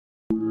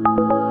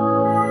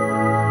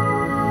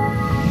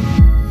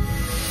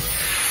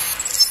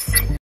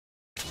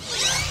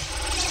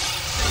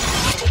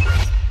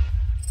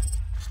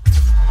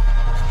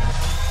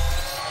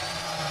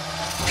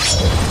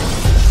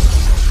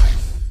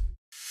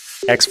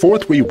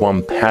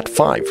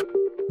X431PADV,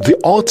 the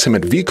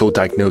ultimate vehicle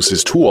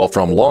diagnosis tool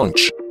from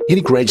Launch,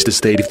 integrates the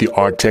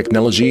state-of-the-art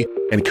technology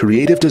and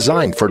creative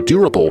design for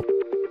durable,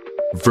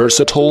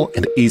 versatile,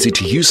 and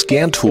easy-to-use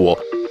scan tool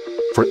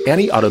for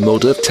any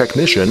automotive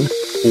technician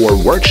or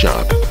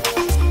workshop.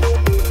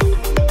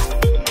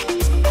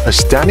 A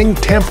stunning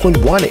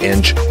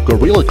 10.1-inch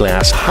Gorilla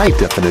Glass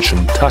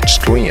high-definition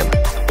touchscreen,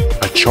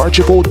 a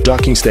chargeable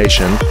docking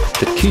station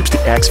that keeps the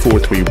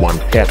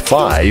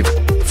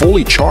X431PADV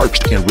fully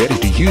charged and ready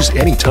to use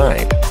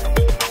anytime.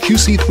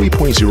 QC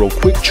 3.0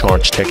 quick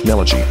charge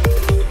technology.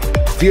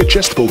 The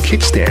adjustable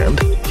kickstand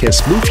can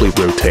smoothly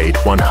rotate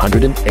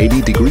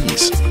 180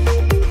 degrees.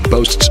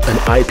 Boasts an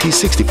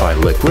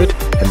IP65 liquid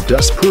and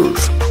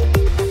dust-proof.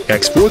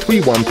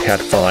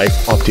 X431PADV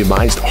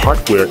optimized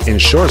hardware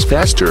ensures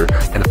faster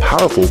and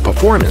powerful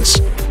performance.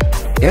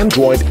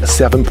 Android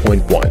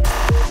 7.1.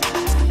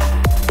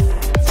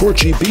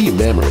 4GB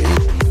memory,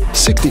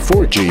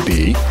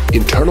 64GB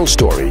internal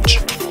storage.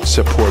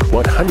 Support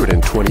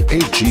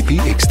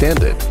 128GB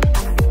extended.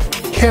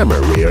 Camera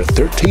rear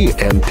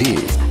 13MP.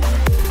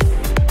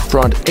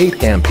 Front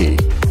 8MP.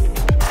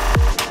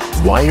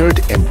 Wired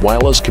and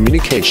wireless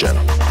communication.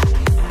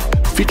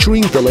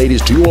 Featuring the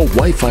latest dual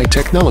Wi-Fi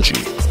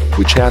technology,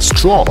 which has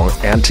strong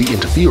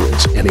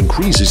anti-interference and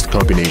increases the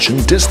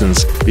combination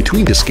distance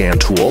between the scan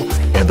tool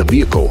and the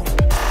vehicle.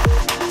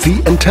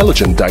 The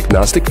intelligent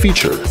diagnostic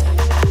feature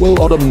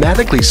will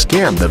automatically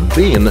scan the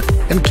VIN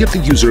and give the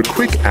user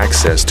quick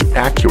access to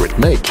accurate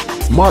make,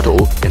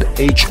 model, and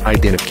age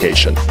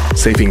identification,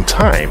 saving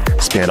time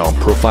spent on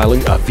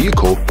profiling a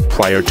vehicle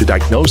prior to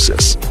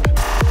diagnosis.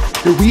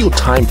 The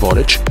real-time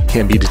voltage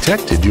can be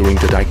detected during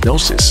the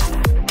diagnosis.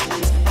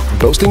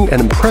 Boasting an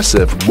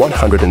impressive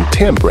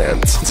 110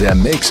 brands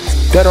and makes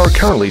that are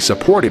currently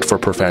supported for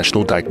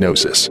professional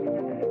diagnosis.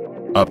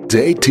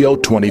 Update till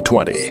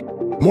 2020.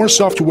 More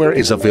software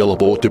is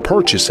available to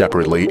purchase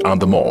separately on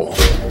the mall,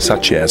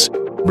 such as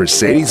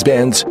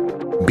Mercedes-Benz,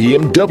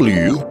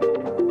 BMW,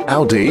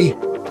 Audi,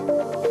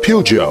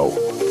 Peugeot,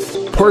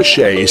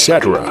 Porsche,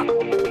 etc.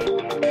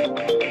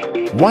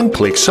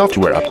 One-click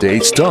software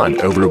updates done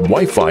over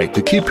Wi-Fi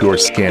to keep your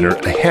scanner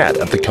ahead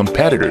of the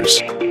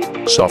competitors.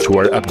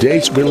 Software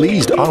updates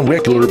released on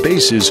regular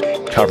basis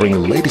covering the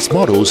latest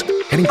models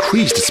and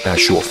increased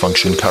special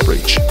function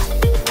coverage.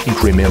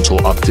 Incremental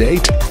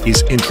update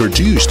is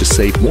introduced to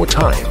save more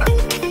time.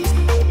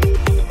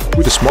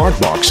 With the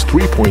SmartBox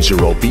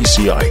 3.0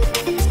 BCI,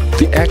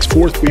 the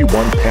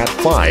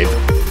X431PADV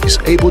is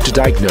able to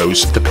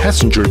diagnose the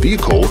passenger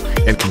vehicle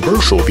and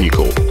commercial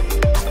vehicle.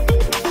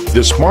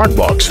 The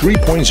SmartBox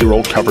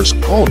 3.0 covers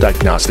all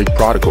diagnostic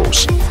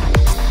protocols: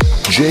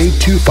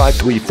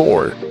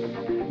 J2534,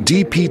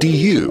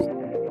 DPDU,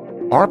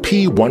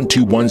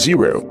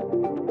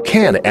 RP1210,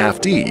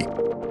 CAN-FD,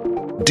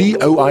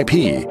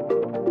 DOIP.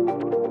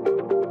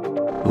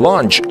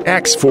 Launch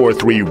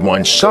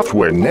X431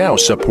 software now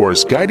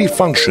supports guided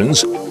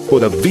functions for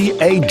the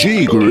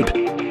VAG group,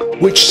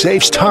 which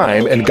saves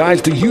time and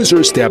guides the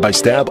user step by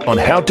step on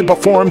how to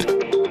perform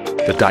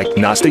the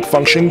diagnostic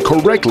function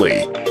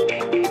correctly,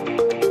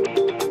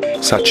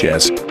 such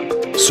as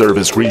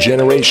surface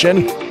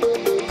regeneration,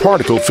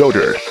 particle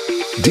filter,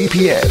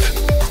 DPF,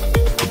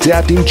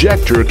 depth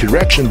injector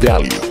correction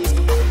value,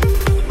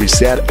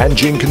 reset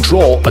engine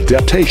control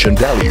adaptation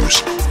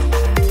values,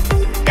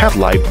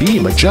 headlight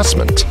beam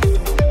adjustment,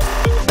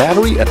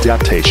 battery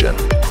adaptation.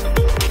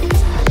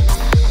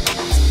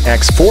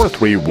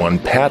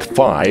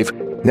 X431PADV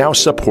now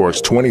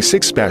supports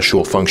 26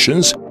 special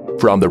functions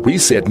from the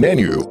reset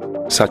menu,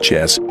 such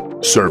as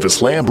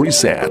surface lamp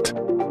reset,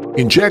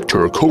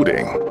 injector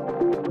coating,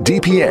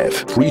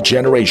 DPF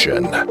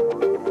regeneration,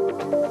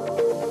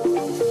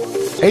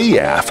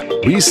 AF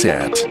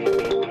reset,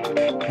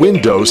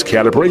 Windows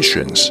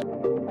calibrations,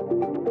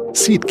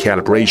 seat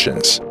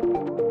calibrations.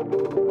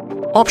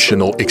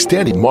 Optional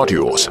extended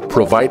modules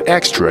provide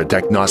extra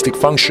diagnostic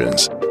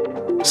functions,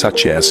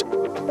 such as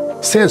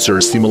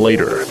sensor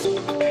simulator,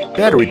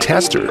 battery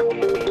tester,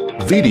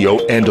 video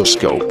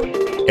endoscope,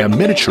 and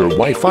miniature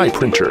Wi-Fi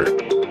printer.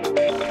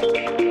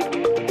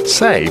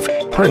 Save,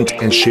 print,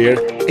 and share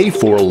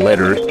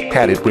A4-letter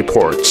padded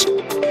reports.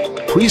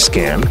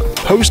 Pre-scan,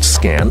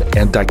 post-scan,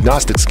 and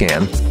diagnostic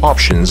scan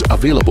options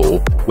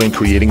available when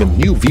creating a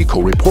new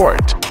vehicle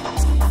report.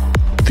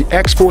 The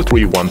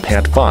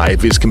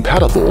X431PADV is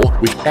compatible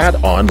with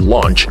add-on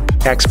Launch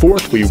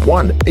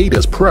X431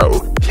 ADAS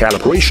Pro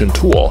calibration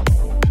tool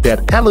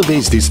that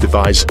elevates this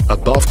device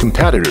above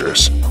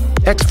competitors.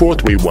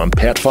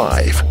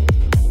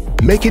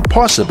 X431PADV. Make it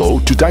possible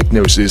to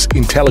diagnose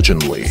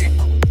intelligently.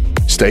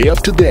 Stay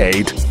up to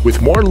date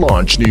with more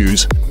Launch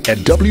news at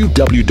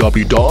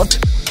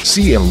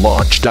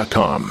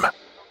www.cnlaunch.com.